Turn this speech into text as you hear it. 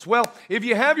Well, if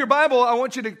you have your Bible, I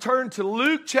want you to turn to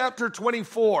Luke chapter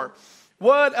 24.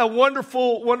 What a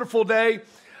wonderful, wonderful day.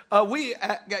 We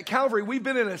at Calvary, we've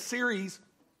been in a series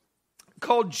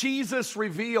called Jesus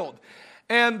Revealed.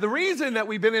 And the reason that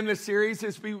we've been in this series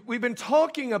is we've been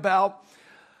talking about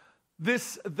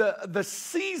the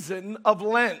season of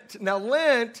Lent. Now,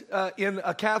 Lent in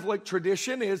a Catholic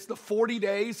tradition is the 40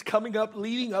 days coming up,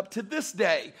 leading up to this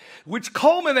day, which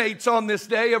culminates on this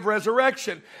day of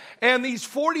resurrection. And these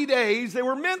 40 days, they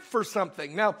were meant for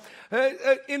something. Now,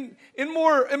 in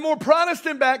more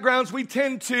Protestant backgrounds, we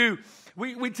tend to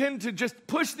just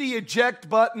push the eject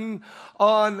button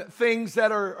on things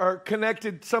that are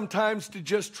connected sometimes to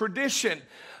just tradition.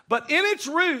 But in its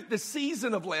root, the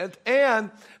season of Lent and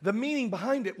the meaning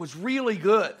behind it was really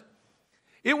good.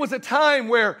 It was a time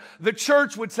where the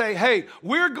church would say, hey,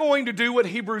 we're going to do what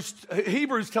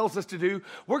Hebrews tells us to do.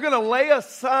 We're going to lay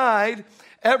aside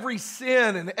every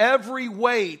sin and every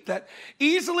weight that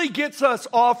easily gets us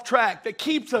off track, that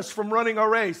keeps us from running our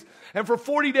race. And for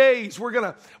 40 days, we're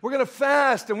gonna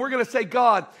fast and we're going to say,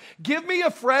 God, give me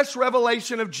a fresh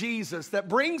revelation of Jesus that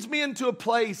brings me into a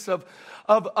place of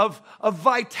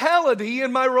vitality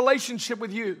in my relationship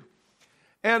with you.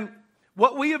 And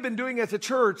what we have been doing as a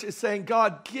church is saying,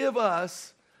 God, give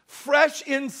us fresh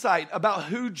insight about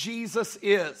who Jesus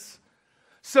is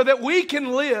so that we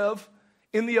can live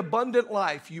in the abundant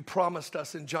life you promised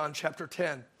us in John chapter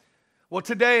 10. Well,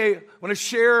 today I want to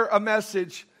share a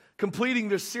message completing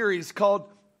this series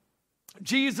called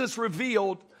Jesus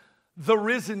Revealed, the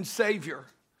Risen Savior.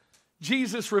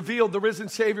 Jesus revealed the risen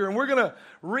Savior. And we're going to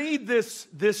read this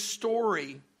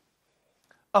story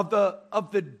of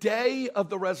the day of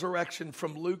the resurrection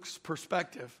from Luke's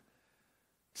perspective.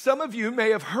 Some of you may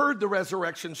have heard the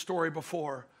resurrection story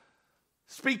before,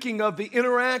 speaking of the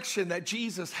interaction that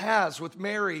Jesus has with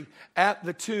Mary at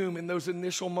the tomb in those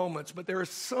initial moments. But there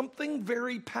is something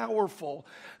very powerful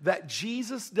that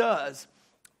Jesus does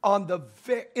on the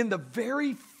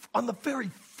very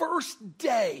first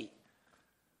day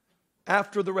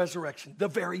after the resurrection, the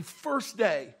very first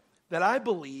day, that I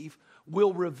believe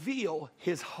will reveal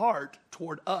his heart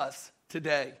toward us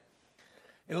today.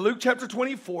 In Luke chapter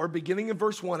 24, beginning in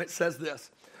verse 1, it says this: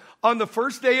 On the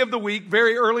first day of the week,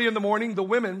 very early in the morning, the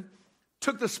women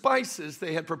took the spices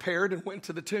they had prepared and went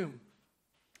to the tomb.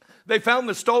 They found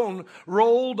the stone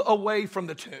rolled away from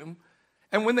the tomb.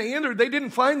 And when they entered, they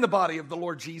didn't find the body of the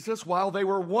Lord Jesus. While they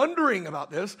were wondering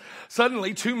about this,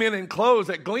 suddenly 2 men in clothes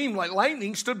that gleamed like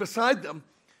lightning stood beside them.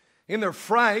 In their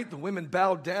fright, the women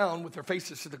bowed down with their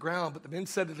faces to the ground. But the men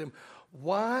said to them,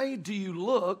 "Why do you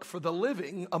look for the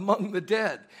living among the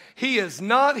dead? He is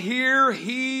not here,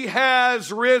 he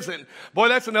has risen." Boy,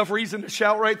 that's enough reason to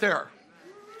shout right there.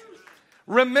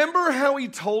 Remember how he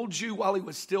told you while he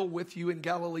was still with you in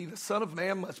Galilee, the Son of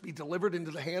Man must be delivered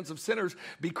into the hands of sinners,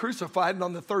 be crucified, and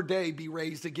on the third day be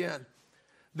raised again.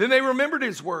 Then they remembered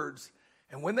his words.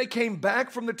 And when they came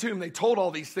back from the tomb, they told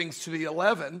all these things to the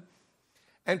 11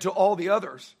 and to all the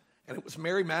others. And it was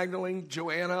Mary Magdalene,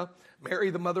 Joanna,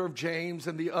 Mary the mother of James,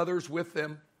 and the others with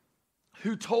them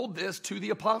who told this to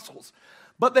the apostles.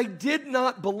 But they did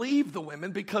not believe the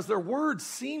women because their words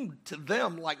seemed to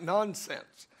them like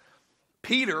nonsense.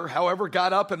 Peter, however,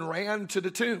 got up and ran to the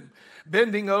tomb.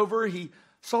 Bending over, he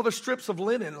saw the strips of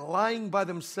linen lying by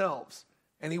themselves.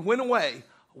 And he went away,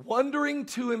 wondering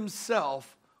to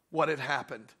himself what had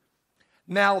happened.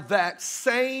 Now that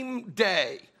same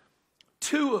day,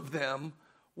 2 of them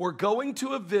were going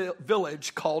to a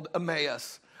village called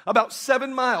Emmaus, about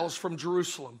 7 miles from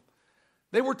Jerusalem.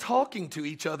 They were talking to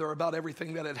each other about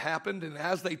everything that had happened, and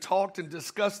as they talked and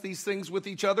discussed these things with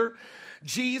each other,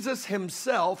 Jesus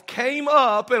himself came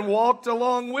up and walked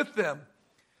along with them.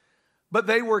 But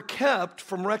they were kept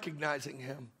from recognizing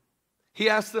him. He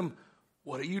asked them,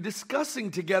 "What are you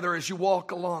discussing together as you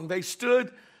walk along?" They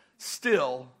stood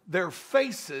still, their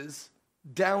faces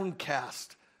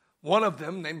downcast. One of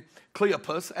them, named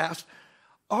Cleopas, asked,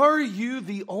 "Are you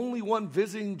the only one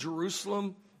visiting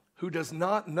Jerusalem who does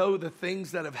not know the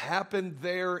things that have happened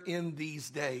there in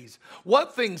these days?"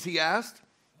 "What things?" he asked.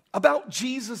 "About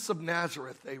Jesus of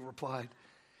Nazareth," they replied.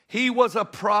 "He was a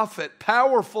prophet,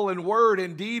 powerful in word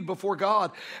and deed before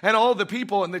God, and all the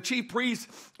people and the chief priests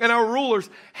and our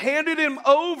rulers handed him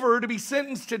over to be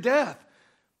sentenced to death.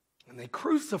 And they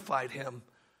crucified him,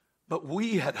 but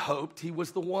we had hoped he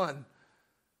was the one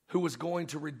who was going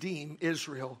to redeem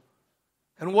Israel.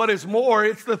 And what is more,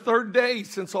 it's the third day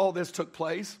since all this took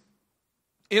place."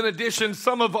 In addition,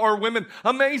 some of our women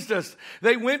amazed us.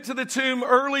 They went to the tomb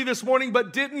early this morning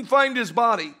but didn't find his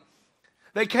body.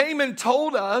 They came and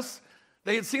told us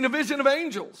they had seen a vision of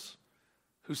angels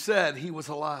who said he was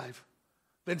alive.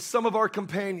 Then some of our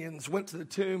companions went to the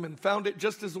tomb and found it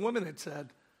just as the women had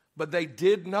said, but they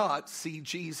did not see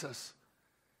Jesus.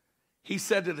 He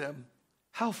said to them,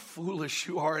 how foolish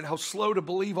you are and how slow to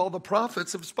believe all the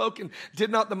prophets have spoken.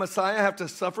 Did not the Messiah have to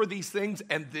suffer these things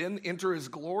and then enter his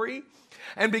glory?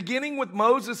 And beginning with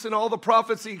Moses and all the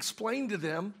prophets, he explained to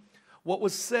them what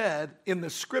was said in the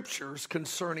scriptures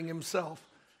concerning himself.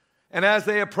 And as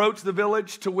they approached the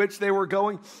village to which they were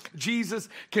going, Jesus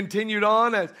continued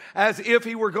on as if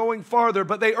he were going farther.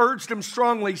 But they urged him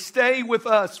strongly, stay with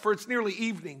us, for it's nearly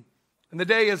evening, and the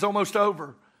day is almost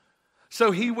over.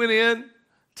 So he went in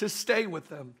to stay with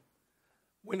them.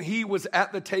 When he was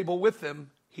at the table with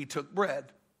them, he took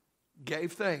bread,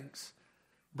 gave thanks,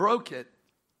 broke it,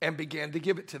 and began to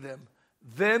give it to them.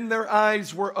 Then their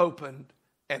eyes were opened,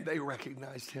 and they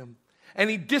recognized him. And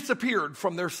he disappeared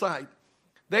from their sight.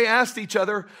 They asked each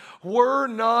other, were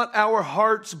not our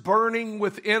hearts burning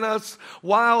within us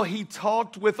while he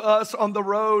talked with us on the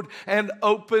road and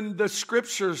opened the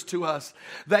scriptures to us?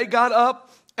 They got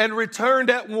up and returned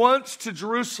at once to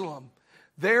Jerusalem.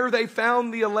 There they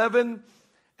found the 11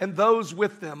 and those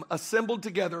with them assembled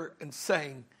together and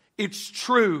saying, it's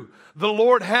true, the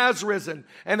Lord has risen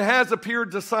and has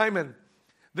appeared to Simon.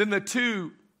 Then the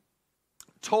two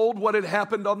told what had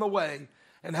happened on the way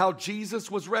and how Jesus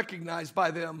was recognized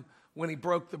by them when he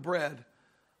broke the bread.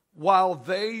 While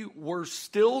they were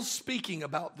still speaking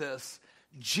about this,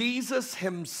 Jesus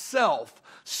himself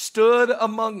stood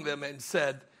among them and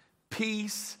said,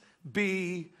 peace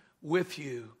be with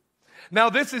you.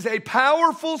 Now, this is a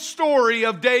powerful story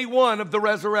of day one of the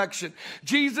resurrection.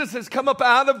 Jesus has come up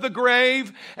out of the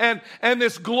grave, and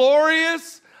this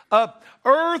glorious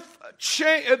earth,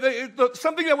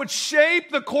 something that would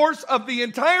shape the course of the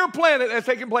entire planet has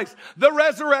taken place, the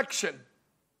resurrection.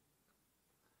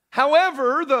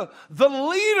 However, the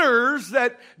leaders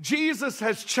that Jesus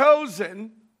has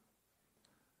chosen,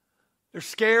 they're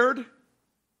scared,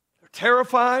 they're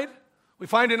terrified. We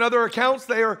find in other accounts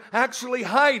they are actually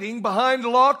hiding behind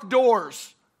locked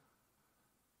doors.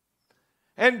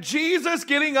 And Jesus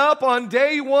getting up on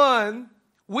day one,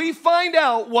 we find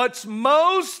out what's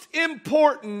most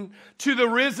important to the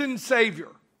risen Savior.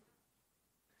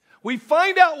 We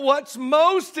find out what's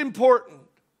most important.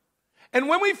 And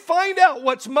when we find out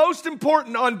what's most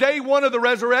important on day one of the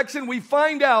resurrection, we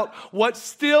find out what's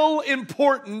still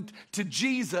important to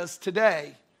Jesus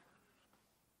today.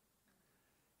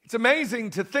 It's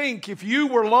amazing to think if you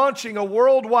were launching a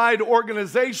worldwide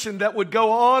organization that would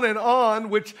go on,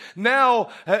 which now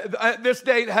at this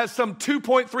date has some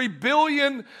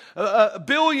 2.3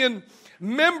 billion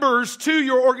members to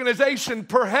your organization,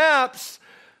 perhaps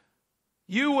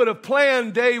you would have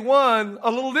planned day one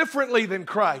a little differently than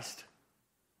Christ.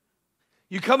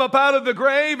 You come up out of the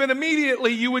grave and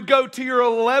immediately you would go to your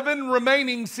 11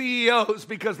 remaining CEOs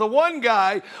because the one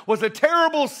guy was a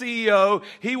terrible CEO.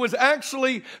 He was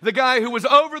actually the guy who was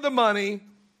over the money.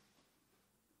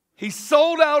 He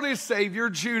sold out his Savior,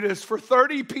 Judas, for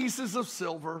 30 pieces of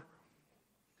silver.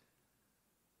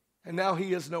 And now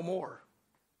he is no more.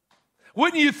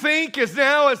 Wouldn't you think as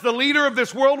the leader of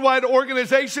this worldwide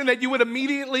organization that you would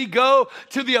immediately go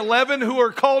to the 11 who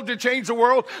are called to change the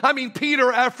world? I mean, Peter,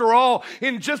 after all,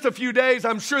 in just a few days,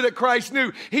 I'm sure that Christ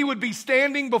knew he would be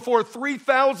standing before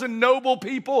 3,000 noble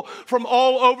people from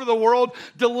all over the world,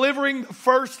 delivering the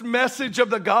first message of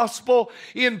the gospel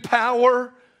in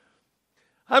power.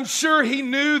 I'm sure he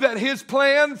knew that his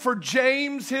plan for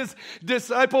James, his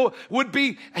disciple, would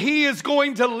be he is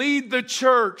going to lead the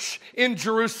church in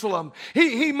Jerusalem.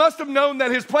 He must have known that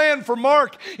his plan for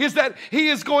Mark is that he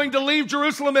is going to leave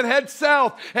Jerusalem and head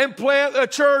south and plant a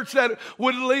church that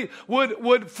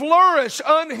would flourish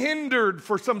unhindered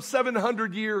for some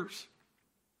 700 years.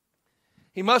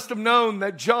 He must have known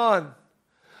that John,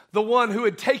 the one who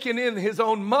had taken in his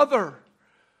own mother,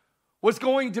 was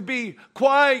going to be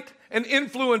quite an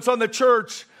influence on the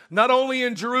church, not only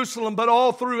in Jerusalem, but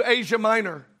all through Asia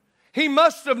Minor. He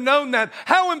must have known that.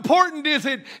 How important is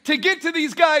it to get to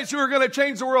these guys who are going to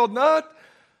change the world? Not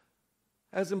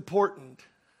as important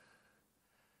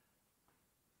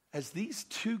as these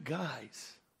two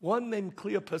guys, one named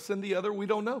Cleopas and the other we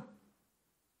don't know.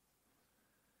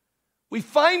 We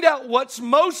find out what's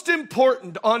most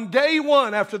important on day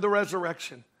one after the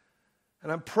resurrection.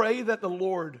 And I pray that the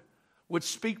Lord would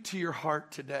speak to your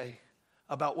heart today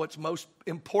about what's most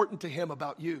important to him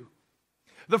about you.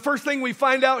 The first thing we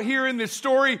find out here in this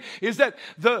story is that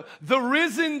the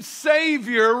risen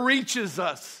Savior reaches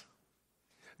us.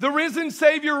 The risen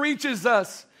Savior reaches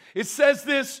us. It says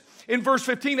this in verse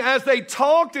 15, as they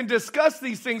talked and discussed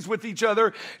these things with each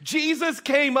other, Jesus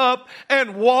came up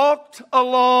and walked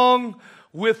along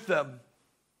with them.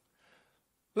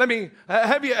 Have you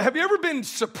ever been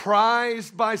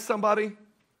surprised by somebody?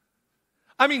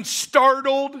 I mean,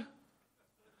 startled.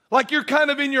 Like you're kind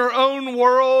of in your own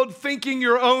world, thinking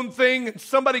your own thing, and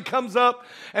somebody comes up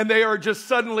and they are just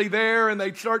suddenly there and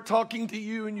they start talking to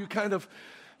you and you kind of,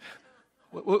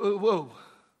 whoa.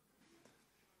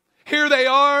 Here they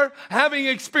are, having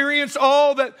experienced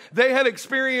all that they had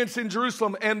experienced in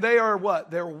Jerusalem, and they are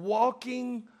what? They're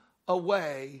walking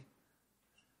away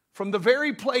from the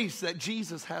very place that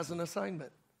Jesus has an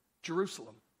assignment,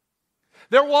 Jerusalem.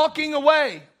 They're walking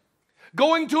away,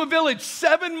 going to a village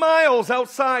 7 miles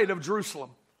outside of Jerusalem.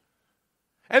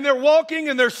 And they're walking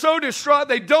and they're so distraught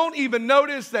they don't even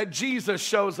notice that Jesus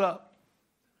shows up.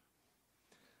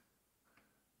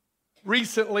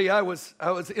 Recently, I was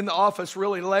in the office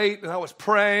really late and I was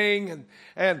praying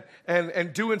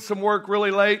and doing some work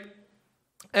really late.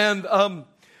 And,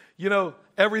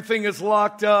 everything is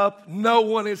locked up. No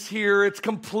one is here. It's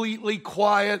completely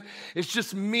quiet. It's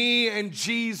just me and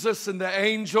Jesus and the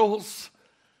angels.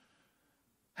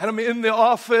 And I'm in the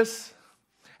office,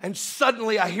 and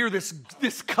suddenly I hear this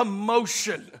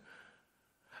commotion.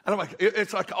 And I'm like,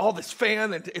 it's like all this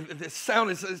fan, and it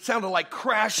sounded like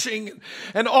crashing,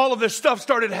 and all of this stuff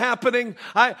started happening.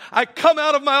 I come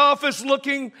out of my office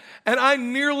looking, and I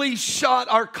nearly shot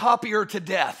our copier to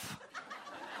death.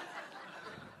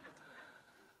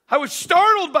 I was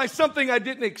startled by something I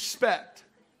didn't expect.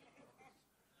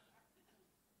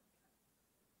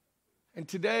 And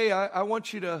today, I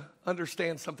want you to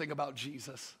understand something about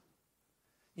Jesus.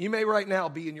 You may right now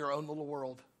be in your own little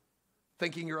world,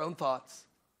 thinking your own thoughts,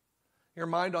 your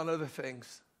mind on other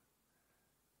things.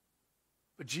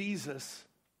 But Jesus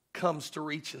comes to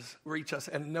reach us.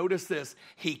 And notice this,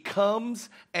 he comes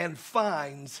and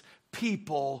finds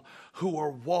people who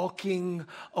are walking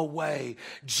away.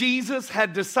 Jesus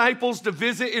had disciples to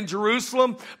visit in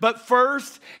Jerusalem, but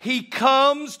first he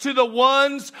comes to the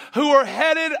ones who are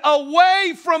headed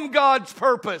away from God's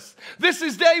purpose. This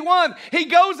is day one. He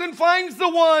goes and finds the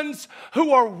ones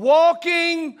who are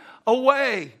walking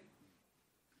away.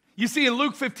 You see, in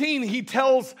Luke 15, he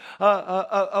tells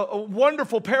a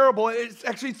wonderful parable. It's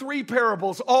actually 3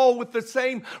 parables, all with the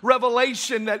same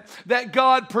revelation that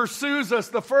God pursues us.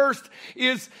 The first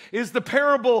is the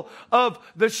parable of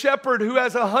the shepherd who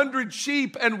has 100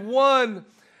 sheep and one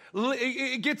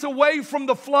gets away from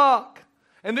the flock.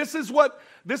 And this is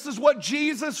what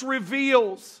Jesus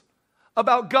reveals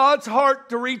about God's heart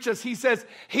to reach us. He says,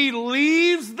 he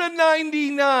leaves the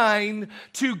 99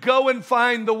 to go and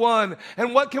find the one.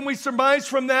 And what can we surmise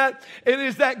from that? It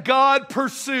is that God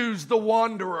pursues the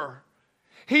wanderer.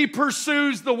 He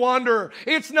pursues the wanderer.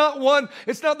 It's not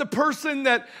the person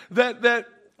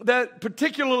that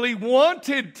particularly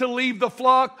wanted to leave the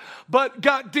flock, but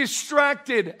got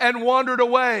distracted and wandered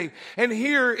away. And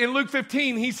here in Luke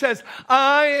 15, he says,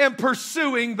 I am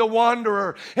pursuing the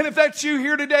wanderer. And if that's you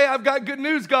here today, I've got good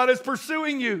news. God is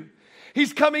pursuing you.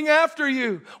 He's coming after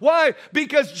you. Why?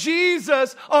 Because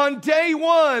Jesus on day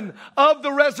one of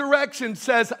the resurrection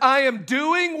says, I am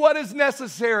doing what is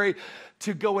necessary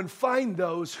to go and find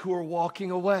those who are walking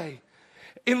away.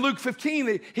 In Luke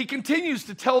 15, he continues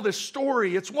to tell this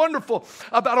story. It's wonderful,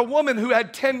 about a woman who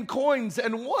had 10 coins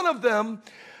and one of them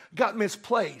got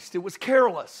misplaced. It was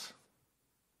careless.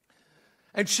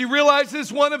 And she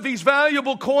realizes one of these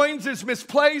valuable coins is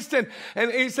misplaced, and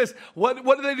he says, what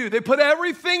do? They put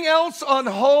everything else on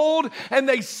hold and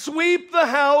they sweep the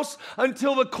house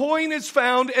until the coin is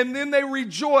found, and then they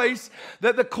rejoice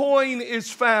that the coin is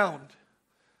found.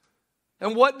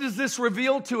 And what does this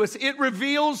reveal to us? It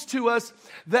reveals to us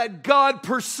that God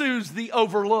pursues the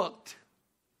overlooked.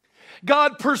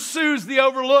 God pursues the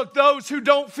overlooked, those who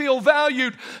don't feel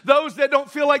valued, those that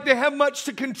don't feel like they have much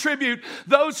to contribute,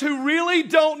 those who really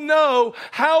don't know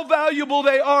how valuable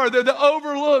they are. They're the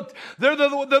overlooked. They're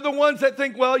the ones that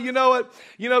think, well, you know what?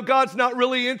 God's not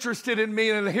really interested in me.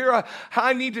 And here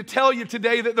I need to tell you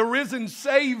today that the risen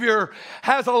Savior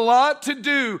has a lot to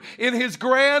do in his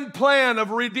grand plan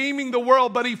of redeeming the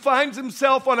world, but he finds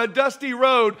himself on a dusty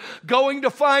road going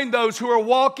to find those who are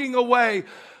walking away,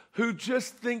 who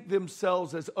just think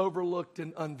themselves as overlooked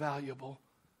and unvaluable.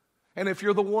 And if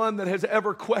you're the one that has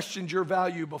ever questioned your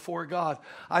value before God,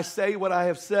 I say what I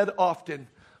have said often.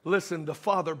 Listen, the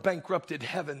Father bankrupted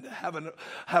heaven to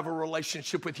have a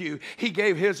relationship with you. He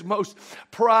gave his most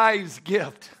prized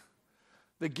gift,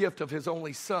 the gift of his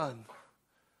only Son,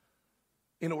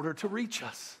 in order to reach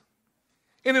us.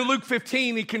 And in Luke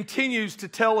 15, he continues to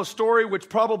tell a story which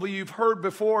probably you've heard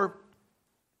before,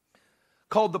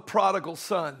 called The Prodigal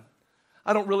Son.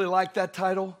 I don't really like that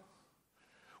title.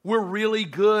 We're really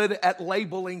good at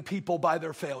labeling people by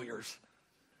their failures.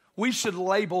 we should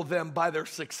label them by their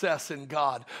success in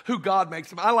God, who God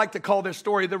makes them. I like to call this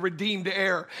story the redeemed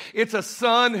heir. It's a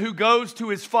son who goes to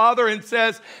his father and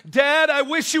says, "Dad, I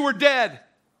wish you were dead."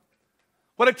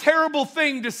 What a terrible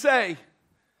thing to say.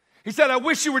 He said, "I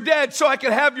wish you were dead so I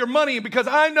could have your money because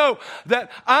I know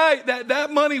that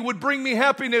money would bring me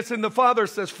happiness." And the father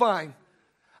says, "Fine,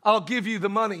 I'll give you the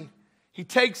money." He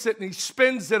takes it and he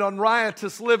spends it on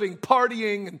riotous living,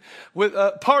 partying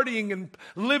and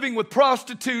living with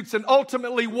prostitutes, and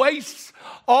ultimately wastes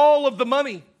all of the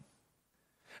money.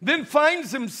 Then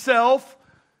finds himself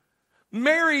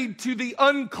married to the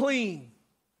unclean.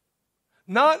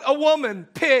 Not a woman,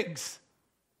 pigs.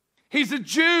 He's a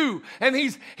Jew, and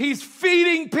he's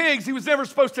feeding pigs. He was never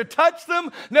supposed to touch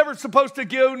them, never supposed to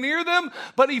go near them,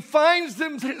 but he finds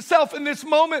himself in this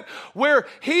moment where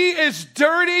he is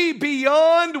dirty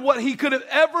beyond what he could have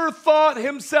ever thought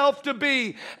himself to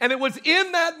be. And it was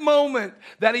in that moment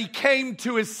that he came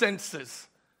to his senses.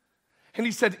 And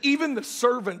he said, "Even the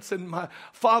servants in my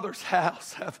father's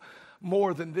house have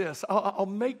more than this. I'll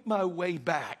make my way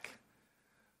back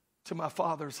to my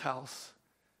father's house."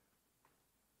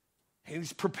 And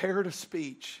he's prepared a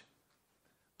speech.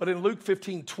 But in Luke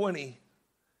 15:20,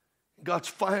 God's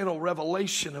final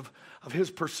revelation of his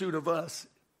pursuit of us,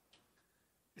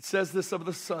 it says this of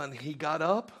the son: "He got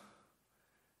up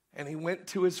and he went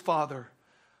to his father.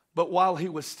 But while he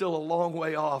was still a long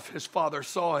way off, his father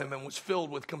saw him and was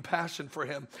filled with compassion for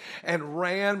him and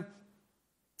ran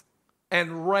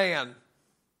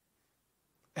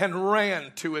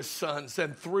to his sons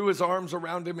and threw his arms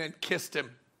around him and kissed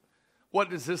him." What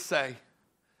does this say?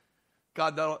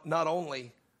 God not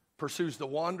only pursues the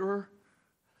wanderer,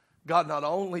 God not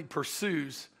only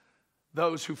pursues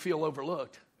those who feel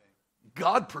overlooked,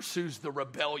 God pursues the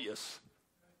rebellious.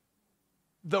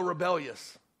 The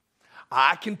rebellious.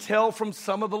 I can tell from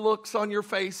some of the looks on your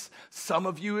face, some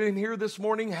of you in here this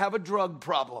morning have a drug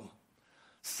problem.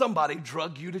 Somebody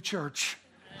drugged you to church.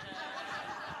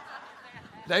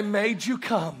 They made you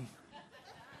come.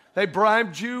 They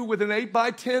bribed you with an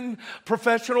 8x10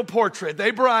 professional portrait.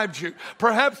 They bribed you.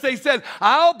 Perhaps they said,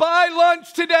 "I'll buy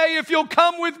lunch today if you'll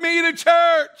come with me to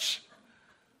church."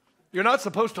 You're not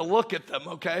supposed to look at them,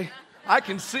 okay? I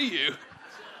can see you.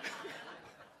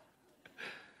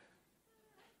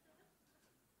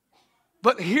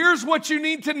 But here's what you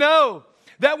need to know,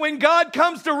 that when God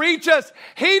comes to reach us,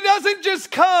 He doesn't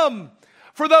just come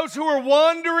for those who are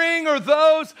wandering or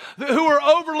those who are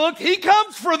overlooked. He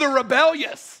comes for the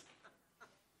rebellious.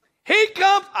 He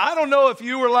comes. I don't know if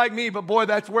you were like me, but boy,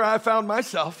 that's where I found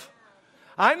myself.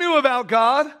 I knew about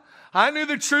God. I knew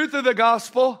the truth of the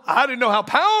gospel. I didn't know how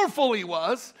powerful He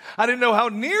was. I didn't know how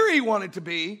near He wanted to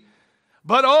be.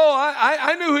 But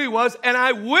I knew who He was, and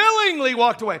I willingly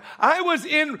walked away. I was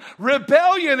in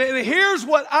rebellion, and here's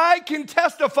what I can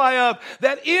testify of,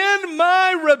 that in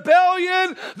my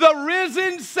rebellion, the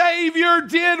risen Savior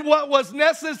did what was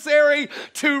necessary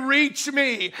to reach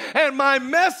me. And my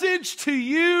message to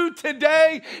you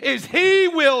today is He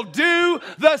will do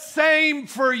the same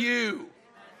for you.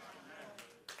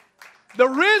 The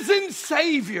risen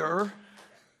Savior,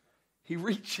 He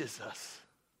reaches us.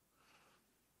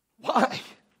 Why?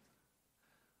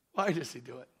 Why does He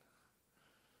do it?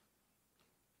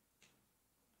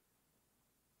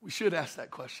 We should ask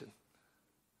that question.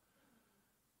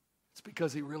 It's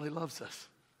because He really loves us.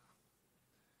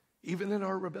 Even in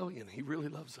our rebellion, He really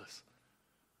loves us.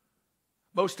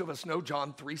 Most of us know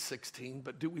John 3:16,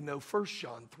 but do we know 1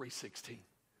 John 3:16?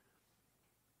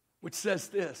 Which says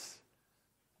this: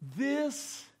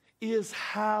 "This is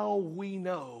how we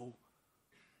know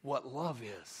what love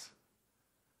is.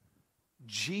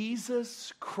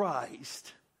 Jesus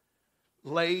Christ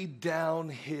laid down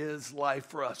His life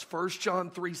for us." 1 John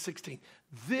 3:16.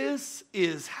 This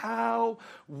is how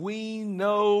we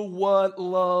know what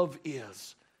love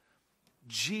is.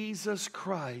 Jesus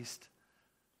Christ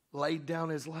laid down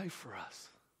His life for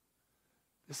us.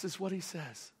 This is what He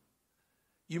says.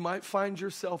 You might find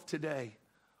yourself today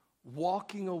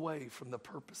walking away from the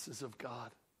purposes of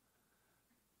God.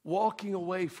 Walking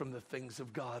away from the things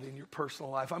of God in your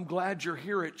personal life. I'm glad you're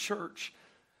here at church,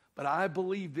 but I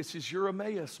believe this is your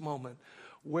Emmaus moment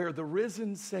where the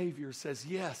risen Savior says,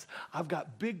 "Yes, I've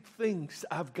got big things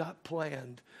I've got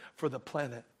planned for the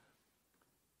planet."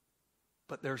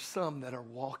 But there's some that are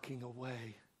walking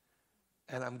away,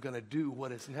 and I'm going to do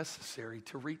what is necessary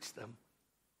to reach them.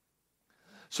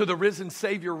 So the risen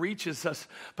Savior reaches us,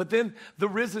 but then the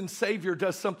risen Savior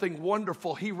does something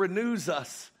wonderful. He renews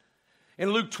us.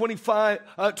 In Luke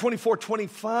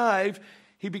 24:25,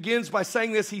 he begins by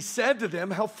saying this. He said to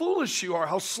them, how foolish you are,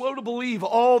 how slow to believe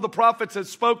all the prophets have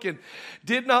spoken.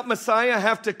 Did not Messiah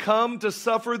have to come to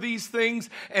suffer these things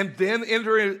and then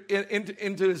enter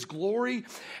into his glory?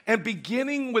 And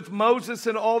beginning with Moses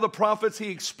and all the prophets, he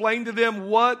explained to them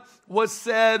what was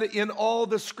said in all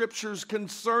the scriptures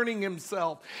concerning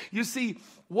himself. You see,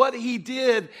 what he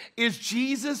did is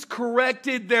Jesus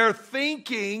corrected their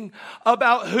thinking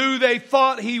about who they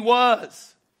thought he was.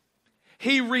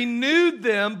 He renewed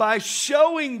them by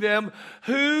showing them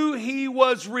who he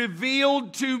was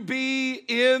revealed to be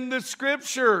in the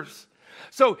scriptures.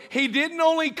 So he didn't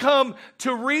only come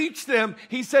to reach them.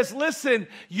 He says, listen,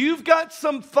 you've got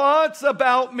some thoughts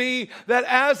about me that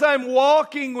as I'm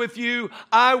walking with you,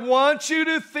 I want you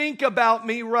to think about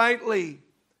me rightly.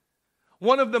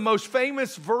 One of the most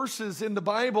famous verses in the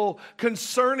Bible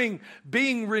concerning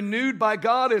being renewed by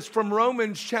God is from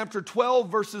Romans chapter 12,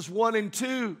 verses 1 and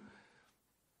 2.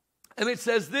 And it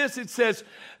says this, it says,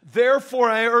 therefore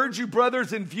I urge you,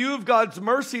 brothers, in view of God's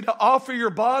mercy, to offer your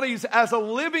bodies as a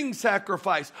living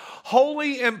sacrifice,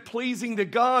 holy and pleasing to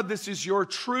God. This is your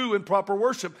true and proper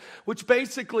worship, which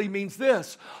basically means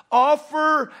this: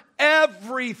 offer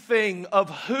everything of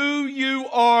who you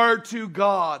are to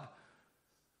God.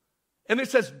 And it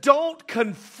says, don't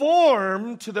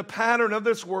conform to the pattern of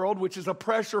this world, which is a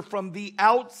pressure from the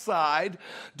outside.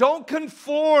 Don't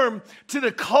conform to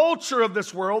the culture of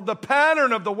this world, the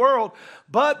pattern of the world,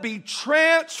 but be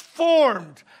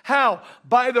transformed. How?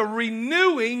 By the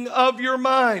renewing of your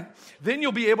mind. Then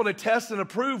you'll be able to test and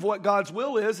approve what God's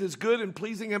will is, his good and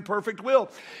pleasing and perfect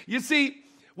will. You see,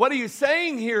 what he is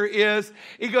saying here is,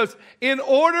 he goes, in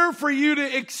order for you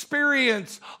to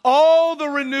experience all the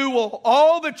renewal,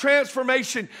 all the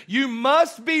transformation, you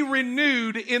must be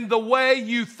renewed in the way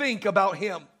you think about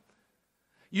him.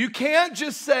 You can't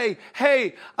just say,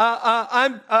 hey,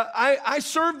 I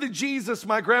serve the Jesus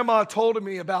my grandma told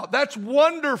me about. That's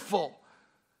wonderful.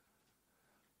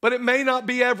 But it may not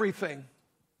be everything.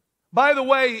 By the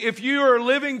way, if you are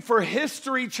living for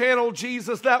History Channel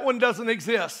Jesus, that one doesn't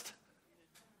exist.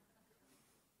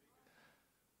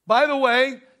 By the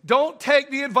way, don't take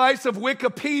the advice of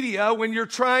Wikipedia when you're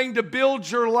trying to build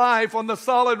your life on the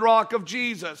solid rock of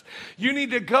Jesus. You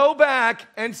need to go back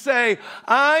and say,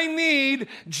 I need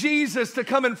Jesus to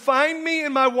come and find me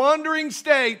in my wandering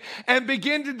state and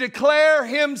begin to declare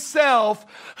himself,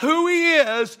 who he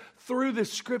is, through the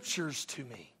scriptures to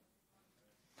me.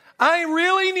 I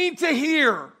really need to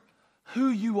hear who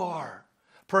you are.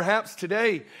 Perhaps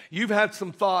today you've had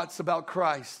some thoughts about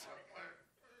Christ.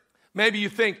 Maybe you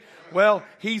think, well,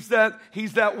 he's that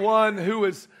one who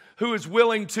is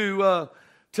willing to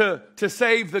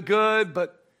save the good,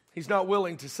 but he's not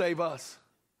willing to save us.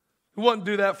 He wouldn't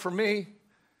do that for me.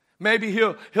 Maybe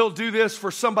he'll do this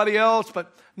for somebody else,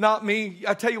 but not me.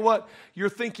 I tell you what, you're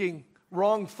thinking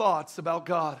wrong thoughts about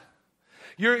God.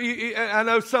 I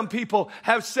know some people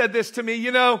have said this to me,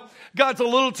 you know, God's a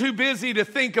little too busy to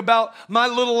think about my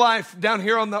little life down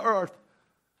here on the earth.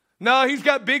 No, he's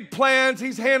got big plans.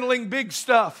 He's handling big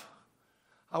stuff.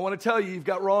 I want to tell you, you've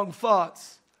got wrong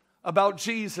thoughts about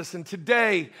Jesus. And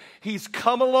today, he's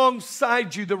come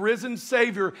alongside you, the risen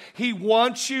Savior. He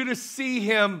wants you to see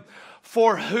him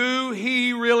for who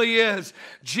he really is.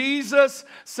 Jesus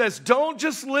says, don't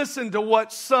just listen to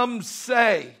what some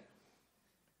say.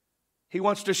 He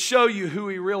wants to show you who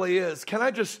he really is. Can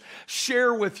I just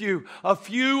share with you a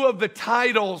few of the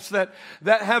titles that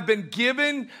have been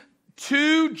given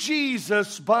to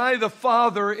Jesus by the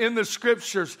Father in the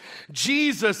scriptures?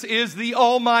 Jesus is the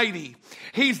Almighty.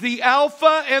 He's the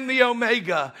Alpha and the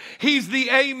Omega. He's the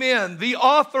Amen, the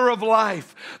author of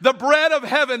life, the bread of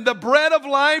heaven, the bread of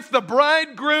life, the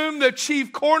bridegroom, the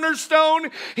chief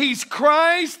cornerstone. He's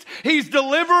Christ. He's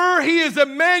deliverer. He is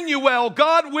Emmanuel,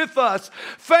 God with us,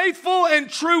 faithful and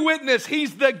true witness.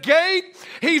 He's the gate.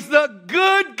 He's the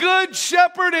good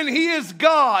shepherd, and he is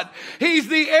God. He's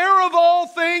the heir of all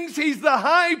things. He's the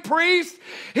high priest.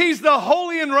 He's the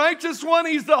holy and righteous one.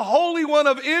 He's the Holy One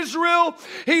of Israel.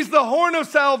 He's the horn of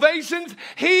salvation.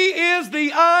 He is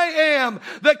the I am,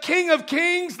 the King of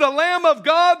kings, the Lamb of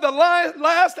God, the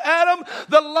last Adam,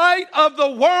 the light of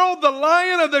the world, the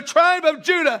Lion of the tribe of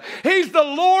Judah. He's the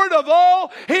Lord of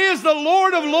all. He is the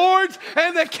Lord of lords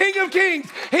and the King of kings.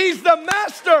 He's the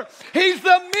master. He's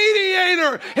the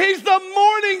mediator. He's the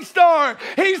morning star.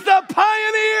 He's the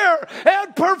pioneer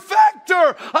and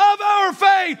perfecter of our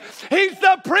faith. He's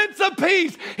the Prince of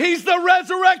Peace. He's the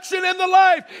resurrection and the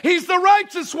life. He's the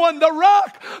righteous one, the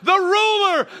rock, the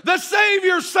ruler, the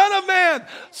Savior, Son of Man,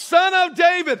 Son of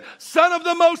David, Son of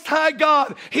the Most High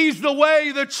God. He's the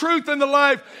way, the truth, and the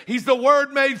life. He's the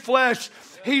Word made flesh.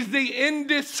 He's the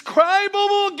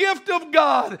indescribable gift of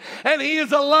God, and He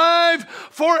is alive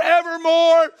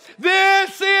forevermore.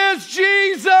 This is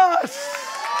Jesus.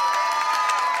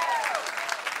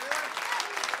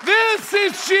 This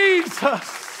is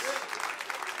Jesus.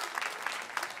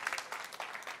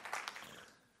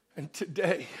 And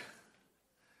today,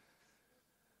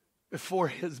 before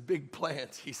His big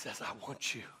plans, He says, I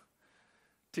want you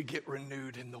to get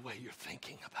renewed in the way you're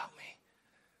thinking about me.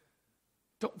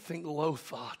 Don't think low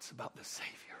thoughts about the Savior.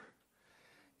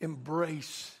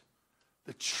 Embrace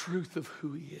the truth of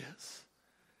who He is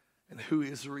and who He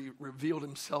has revealed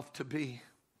Himself to be.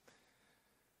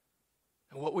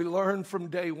 And what we learned from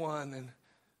day one, and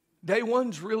day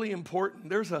one's really important.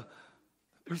 There's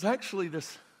actually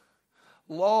this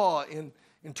law in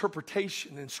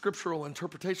interpretation, in scriptural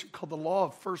interpretation, called the law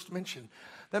of first mention.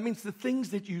 That means the things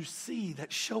that you see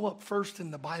that show up first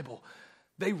in the Bible,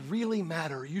 they really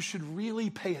matter. You should really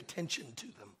pay attention to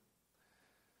them.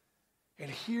 And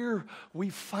here we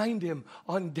find Him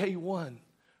on day one,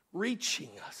 reaching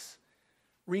us,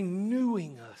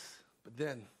 renewing us. But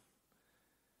then,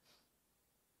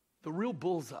 the real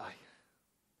bullseye,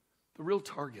 the real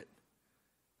target,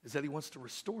 is that He wants to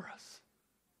restore us.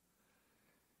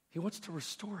 He wants to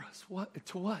restore us.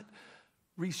 To what?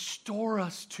 Restore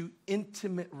us to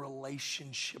intimate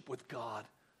relationship with God.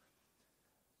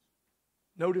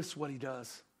 Notice what He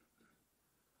does.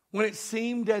 When it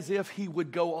seemed as if He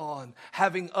would go on,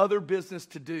 having other business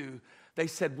to do, they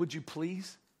said, would you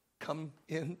please come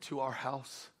into our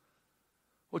house?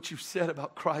 What you've said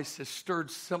about Christ has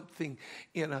stirred something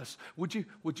in us. Would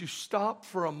you stop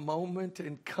for a moment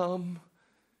and come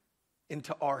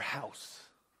into our house?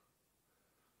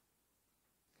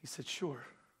 He said, sure,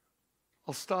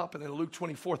 I'll stop. And in Luke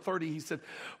 24:30, He said,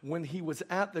 when He was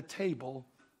at the table,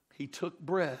 He took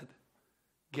bread,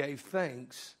 gave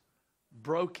thanks,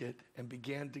 broke it, and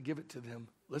began to give it to them.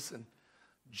 Listen,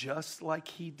 just like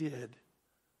He did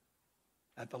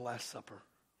at the Last Supper.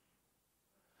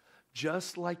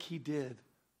 Just like He did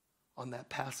on that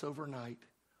Passover night,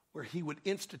 where He would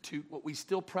institute what we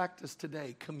still practice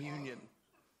today, communion.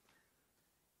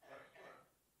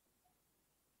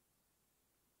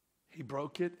 He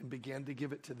broke it and began to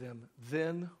give it to them.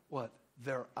 Then what?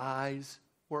 Their eyes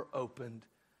were opened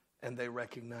and they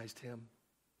recognized Him.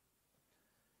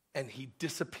 And He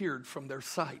disappeared from their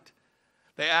sight.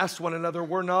 They asked one another,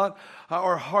 were not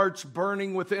our hearts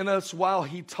burning within us while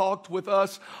He talked with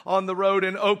us on the road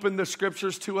and opened the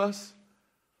scriptures to us?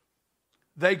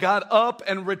 They got up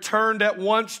and returned at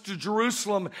once to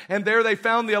Jerusalem, and there they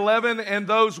found the 11 and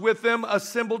those with them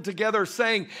assembled together,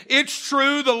 saying, it's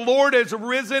true, the Lord has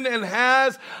risen and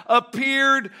has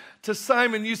appeared to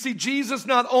Simon. You see, Jesus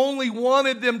not only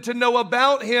wanted them to know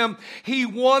about Him, He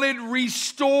wanted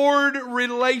restored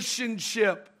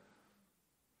relationship.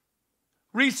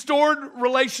 Restored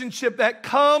relationship that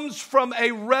comes from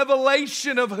a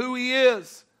revelation of who He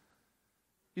is.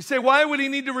 You say, why would He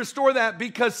need to restore that?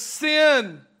 Because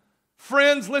sin,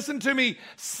 friends, listen to me,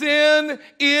 sin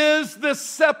is the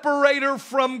separator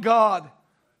from God.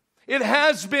 It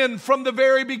has been from the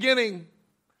very beginning.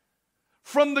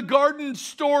 From the garden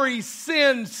story,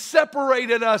 sin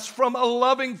separated us from a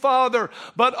loving Father.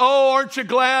 But oh, aren't you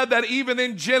glad that even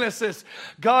in Genesis,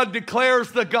 God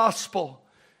declares the gospel.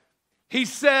 He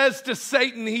says to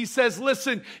Satan, He says,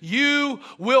 listen, you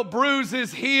will bruise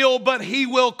his heel, but he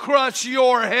will crush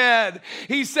your head.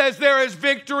 He says there is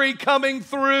victory coming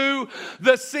through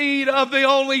the seed of the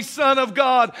only Son of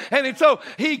God. And so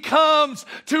He comes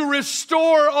to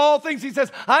restore all things. He says,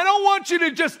 I don't want you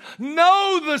to just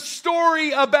know the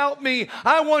story about me.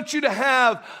 I want you to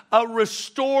have a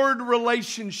restored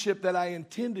relationship that I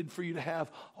intended for you to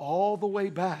have all the way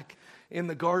back in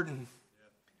the garden.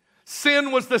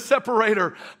 Sin was the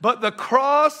separator, but the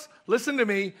cross, listen to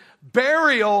me,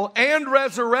 burial and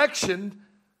resurrection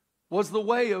was the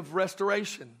way of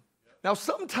restoration. Now,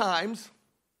 sometimes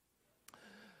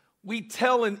we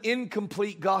tell an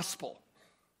incomplete gospel,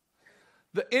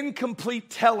 the incomplete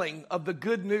telling of the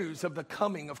good news of the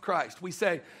coming of Christ. We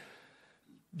say,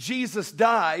 Jesus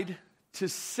died to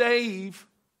save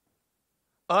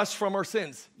us from our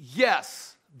sins.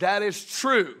 Yes, that is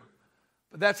true.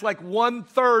 But that's like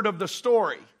 1/3 of the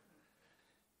story.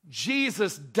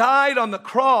 Jesus died on the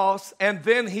cross and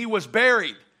then He was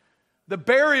buried. The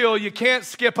burial you can't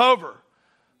skip over.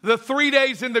 The 3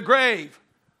 days in the grave.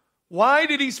 Why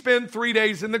did He spend 3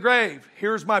 days in the grave?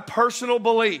 Here's my personal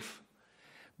belief.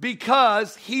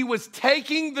 Because He was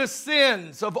taking the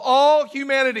sins of all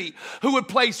humanity who would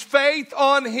place faith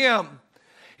on Him.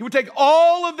 He would take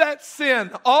all of that sin,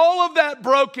 all of that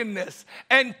brokenness,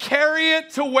 and carry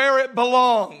it to where it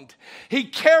belonged. He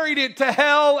carried it to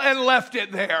hell and left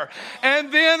it there.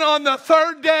 And then on the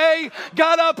third day,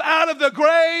 got up out of the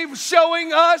grave,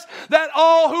 showing us that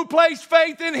all who place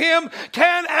faith in him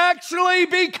can actually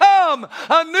become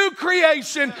a new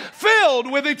creation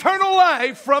filled with eternal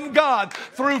life from God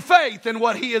through faith in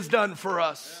what he has done for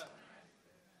us.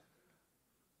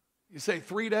 You say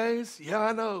 3 days? Yeah,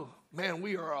 I know. Man,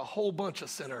 we are a whole bunch of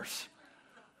sinners.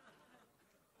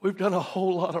 We've done a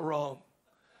whole lot of wrong.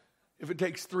 If it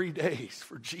takes 3 days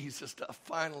for Jesus to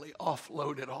finally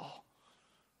offload it all.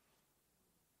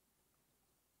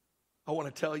 I want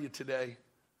to tell you today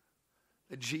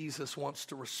that Jesus wants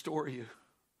to restore you.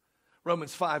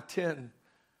 Romans 5:10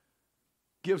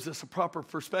 gives us a proper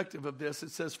perspective of this.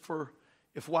 It says, for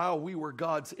if while we were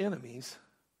God's enemies,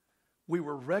 we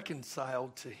were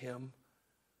reconciled to him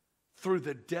through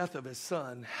the death of his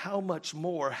son, how much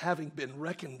more, having been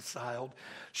reconciled,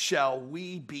 shall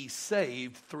we be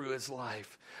saved through his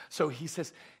life? So he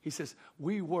says,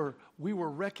 we were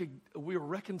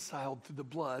reconciled through the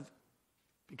blood,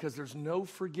 because there's no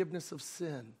forgiveness of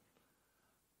sin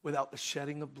without the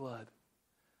shedding of blood.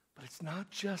 But it's not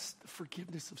just the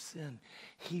forgiveness of sin.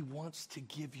 He wants to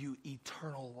give you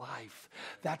eternal life.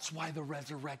 That's why the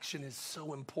resurrection is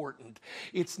so important.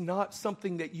 It's not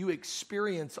something that you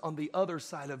experience on the other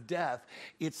side of death.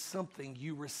 It's something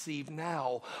you receive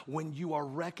now when you are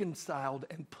reconciled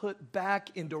and put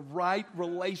back into right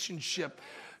relationship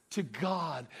to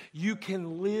God. You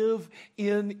can live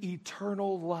in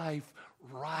eternal life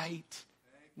right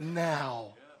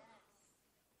now.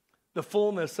 The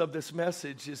fullness of this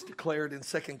message is declared in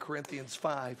 2 Corinthians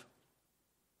 5.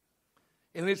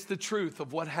 And it's the truth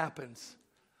of what happens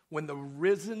when the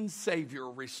risen Savior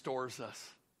restores us.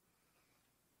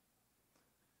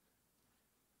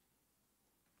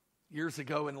 Years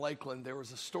ago in Lakeland, there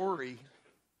was a story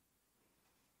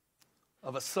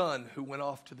of a son who went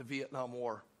off to the Vietnam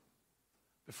War.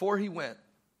 Before he went,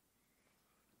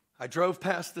 I drove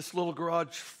past this little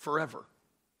garage forever.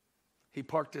 He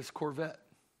parked his Corvette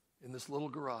in this little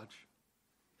garage.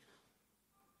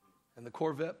 And the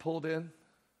Corvette pulled in,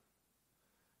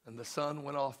 and the son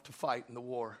went off to fight in the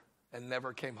war and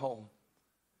never came home.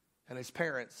 And his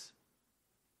parents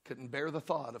couldn't bear the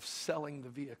thought of selling the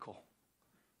vehicle.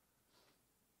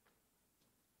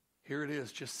 Here it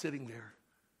is, just sitting there,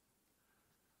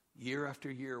 year after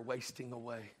year, wasting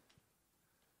away.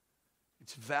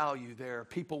 Its value there.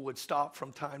 People would stop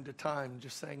from time to time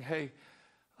just saying, hey,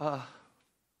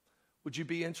 would you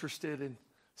be interested in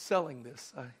selling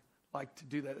this? I like to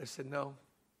do that. I said, no,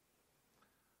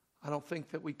 I don't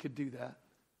think that we could do that.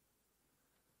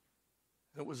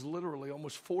 And it was literally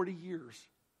almost 40 years.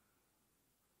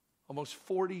 Almost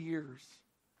 40 years.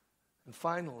 And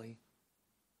finally,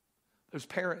 those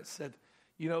parents said,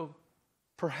 you know,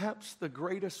 perhaps the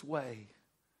greatest way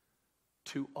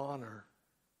to honor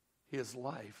his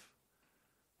life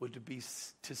would be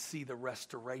to see the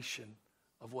restoration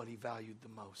of what he valued the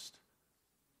most.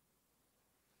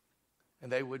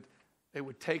 And they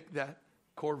would take that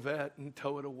Corvette and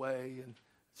tow it away. And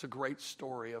it's a great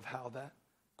story of how that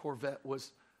Corvette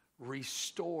was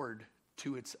restored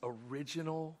to its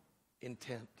original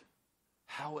intent,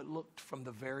 how it looked from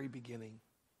the very beginning.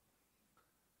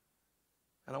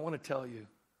 And I want to tell you,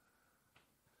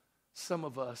 some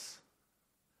of us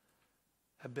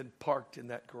have been parked in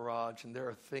that garage, and there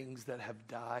are things that have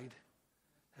died,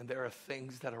 and there are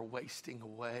things that are wasting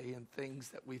away, and things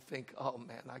that we think, oh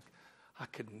man, I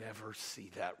could never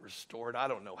see that restored. I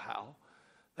don't know how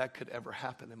that could ever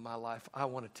happen in my life. I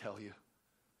want to tell you,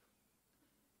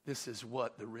 this is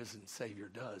what the risen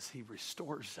Savior does. He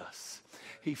restores us.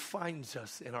 He finds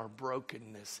us in our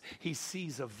brokenness. He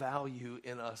sees a value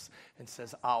in us and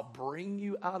says, I'll bring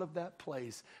you out of that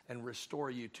place and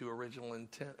restore you to original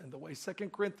intent. And the way 2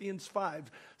 Corinthians 5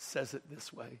 says it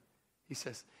this way, he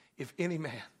says, if any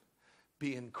man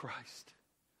be in Christ,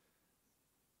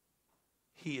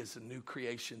 he is a new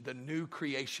creation. The new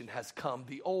creation has come.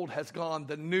 The old has gone.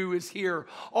 The new is here.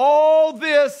 All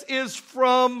this is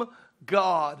from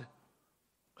God,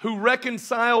 who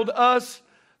reconciled us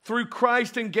through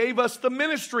Christ and gave us the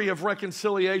ministry of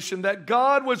reconciliation, that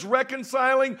God was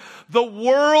reconciling the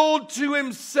world to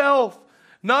himself,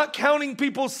 not counting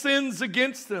people's sins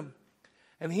against them.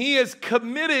 And he has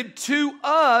committed to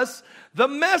us the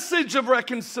message of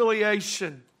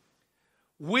reconciliation.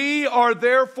 We are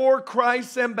therefore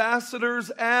Christ's ambassadors,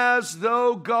 as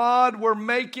though God were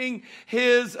making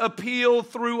his appeal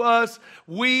through us.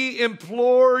 We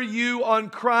implore you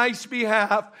on Christ's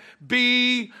behalf,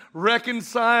 be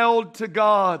reconciled to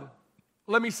God.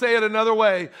 Let me say it another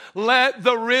way. Let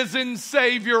the risen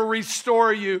Savior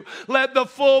restore you. Let the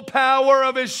full power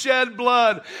of his shed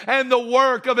blood and the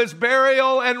work of his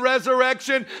burial and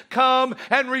resurrection come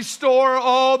and restore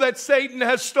all that Satan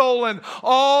has stolen,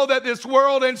 all that this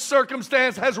world and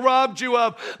circumstance has robbed you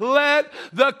of. Let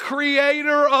the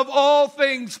Creator of all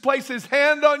things place his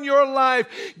hand on your life,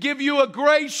 give you a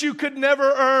grace you could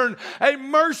never earn, a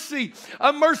mercy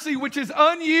which is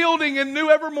unyielding and new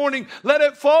every morning. Let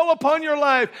it fall upon your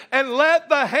life, and let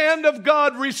the hand of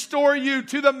God restore you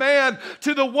to the man,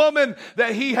 to the woman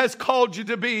that he has called you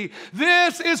to be.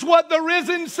 This is what the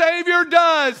risen Savior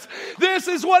does. This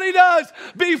is what he does.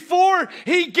 Before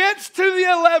he gets to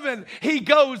the 11, he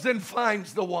goes and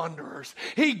finds the wanderers.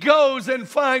 He goes and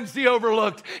finds the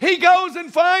overlooked. He goes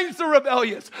and finds the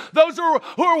rebellious, those who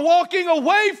are walking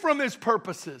away from his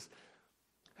purposes.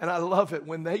 And I love it.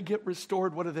 When they get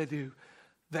restored, what do?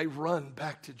 They run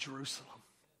back to Jerusalem.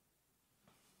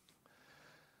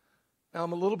 Now,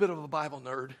 I'm a little bit of a Bible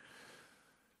nerd.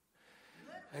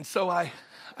 And so I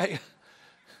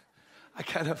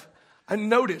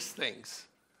notice things.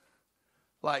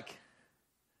 Like,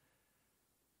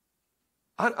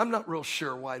 I'm not real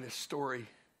sure why this story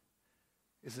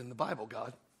is in the Bible,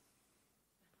 God.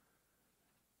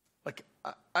 Like,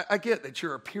 I get that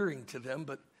you're appearing to them,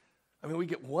 but I mean, we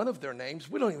get one of their names.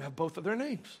 We don't even have both of their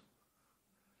names.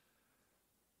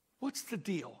 What's the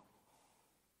deal?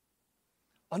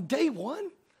 On day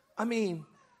one, I mean,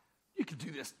 you could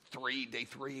do this day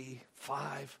 3,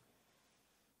 5.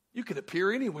 You could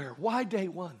appear anywhere. Why day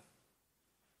one?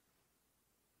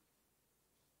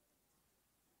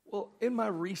 Well, in my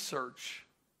research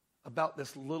about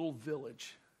this little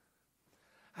village,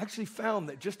 I actually found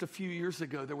that just a few years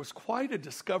ago, there was quite a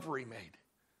discovery made.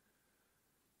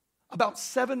 About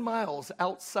 7 miles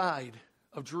outside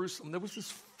of Jerusalem, there was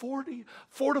this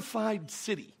fortified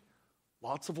city,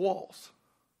 lots of walls.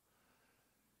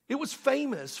 It was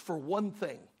famous for one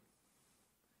thing.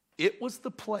 It was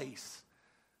the place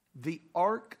the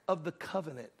Ark of the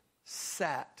Covenant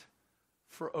sat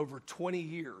for over 20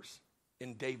 years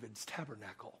in David's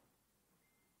tabernacle.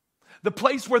 The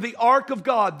place where the Ark of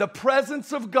God, the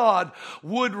presence of God,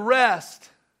 would rest.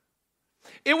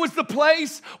 It was the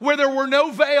place where there were no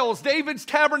veils. David's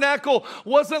tabernacle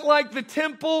wasn't like the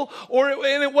temple,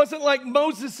 and it wasn't like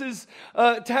Moses'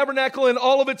 tabernacle in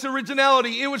all of its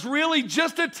originality. It was really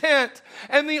just a tent,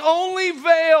 and the only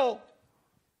veil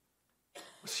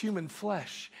was human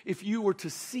flesh. If you were to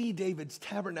see David's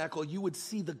tabernacle, you would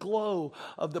see the glow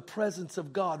of the presence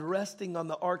of God resting on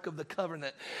the Ark of the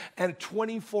Covenant. And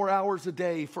 24 hours a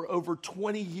day for over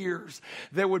 20 years,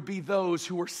 there would be those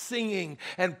who were singing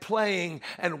and playing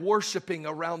and worshiping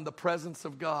around the presence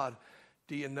of God.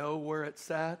 Do you know where it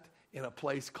sat? In a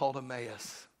place called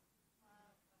Emmaus.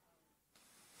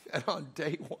 And on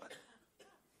day one,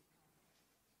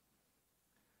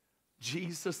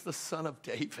 Jesus, the Son of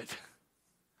David,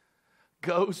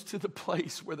 goes to the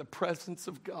place where the presence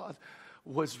of God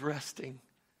was resting.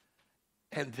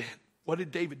 And then, what did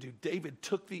David do? David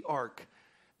took the ark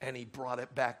and he brought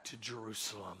it back to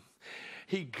Jerusalem.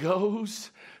 He goes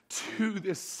to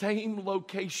this same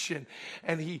location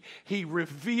and he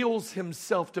reveals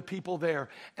himself to people there.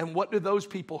 And what do those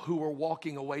people who were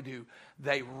walking away do?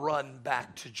 They run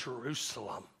back to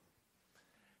Jerusalem.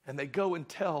 And they go and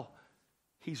tell,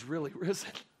 he's really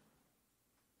risen.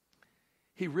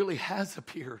 He really has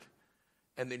appeared.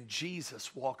 And then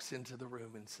Jesus walks into the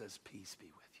room and says, peace be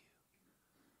with you.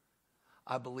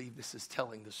 I believe this is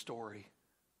telling the story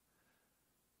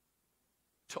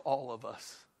to all of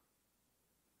us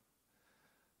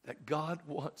that God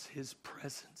wants his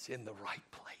presence in the right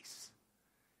place,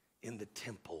 in the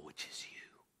temple, which is you.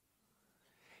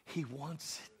 He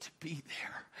wants it to be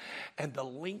there. And the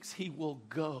lengths he will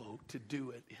go to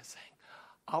do it is saying,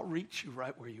 I'll reach you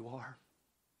right where you are.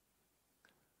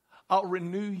 I'll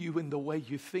renew you in the way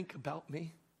you think about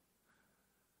me.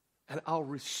 And I'll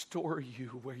restore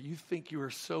you where you think you are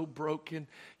so broken,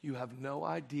 you have no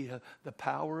idea the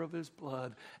power of his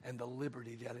blood and the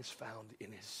liberty that is found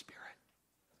in his Spirit.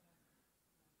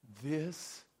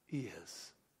 This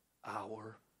is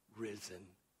our risen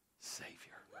Savior.